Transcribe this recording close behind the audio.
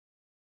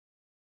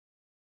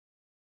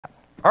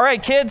All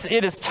right, kids,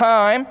 it is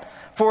time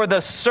for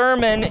the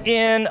sermon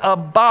in a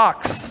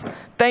box.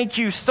 Thank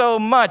you so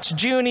much.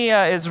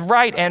 Junia is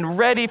right and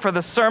ready for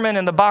the sermon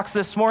in the box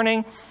this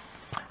morning.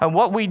 And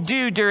what we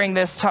do during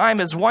this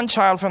time is one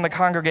child from the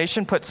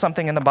congregation puts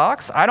something in the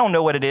box. I don't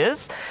know what it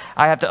is.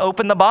 I have to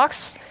open the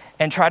box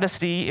and try to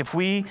see if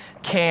we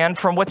can,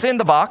 from what's in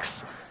the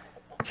box,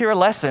 hear a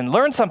lesson,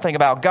 learn something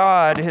about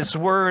God, His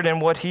Word,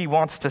 and what He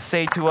wants to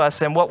say to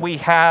us. And what we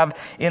have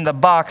in the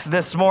box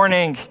this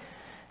morning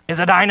is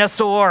a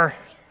dinosaur.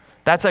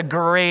 That's a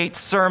great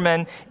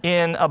sermon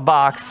in a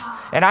box.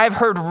 And I've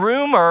heard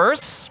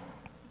rumors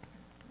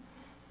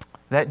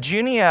that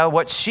Junia,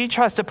 what she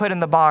tries to put in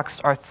the box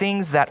are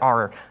things that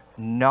are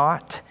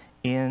not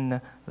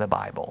in the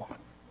Bible.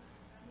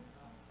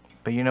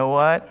 But you know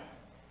what?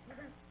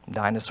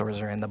 Dinosaurs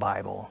are in the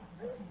Bible.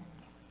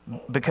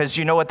 Because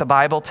you know what the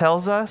Bible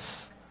tells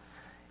us?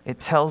 It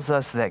tells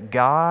us that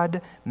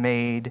God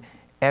made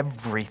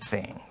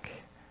everything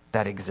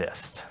that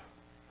exists.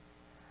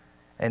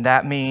 And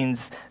that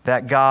means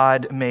that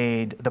God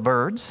made the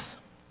birds,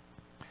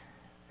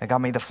 and God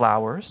made the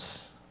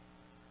flowers,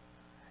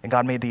 and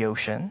God made the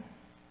ocean,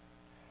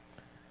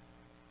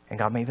 and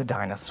God made the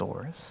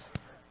dinosaurs.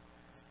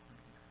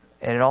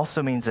 And it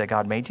also means that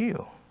God made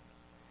you.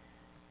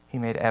 He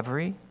made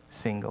every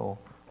single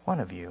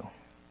one of you.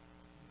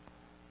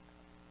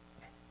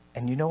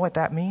 And you know what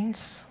that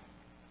means?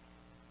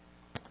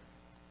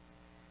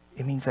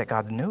 It means that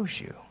God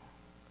knows you.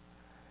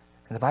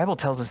 And the Bible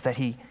tells us that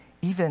He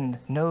even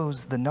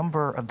knows the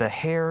number of the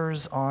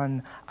hairs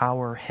on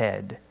our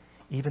head,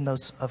 even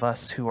those of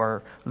us who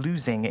are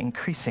losing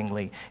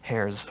increasingly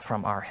hairs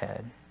from our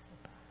head.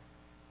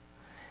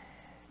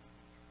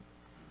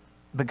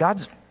 But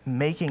God's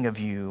making of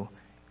you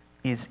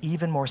is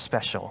even more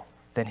special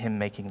than Him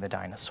making the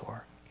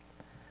dinosaur.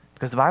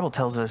 Because the Bible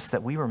tells us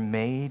that we were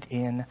made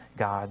in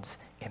God's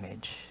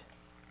image.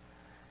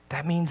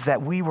 That means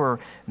that we were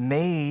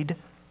made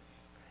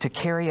to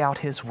carry out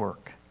His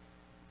work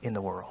in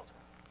the world.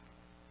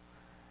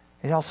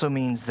 It also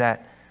means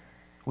that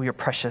we are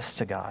precious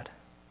to God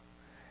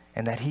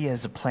and that He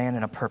has a plan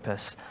and a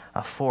purpose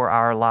for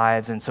our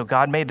lives. And so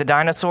God made the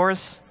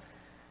dinosaurs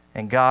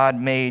and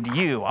God made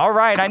you. All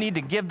right, I need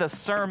to give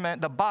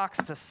the box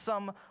to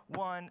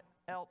someone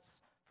else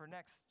for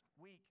next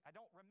week. I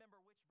don't remember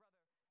which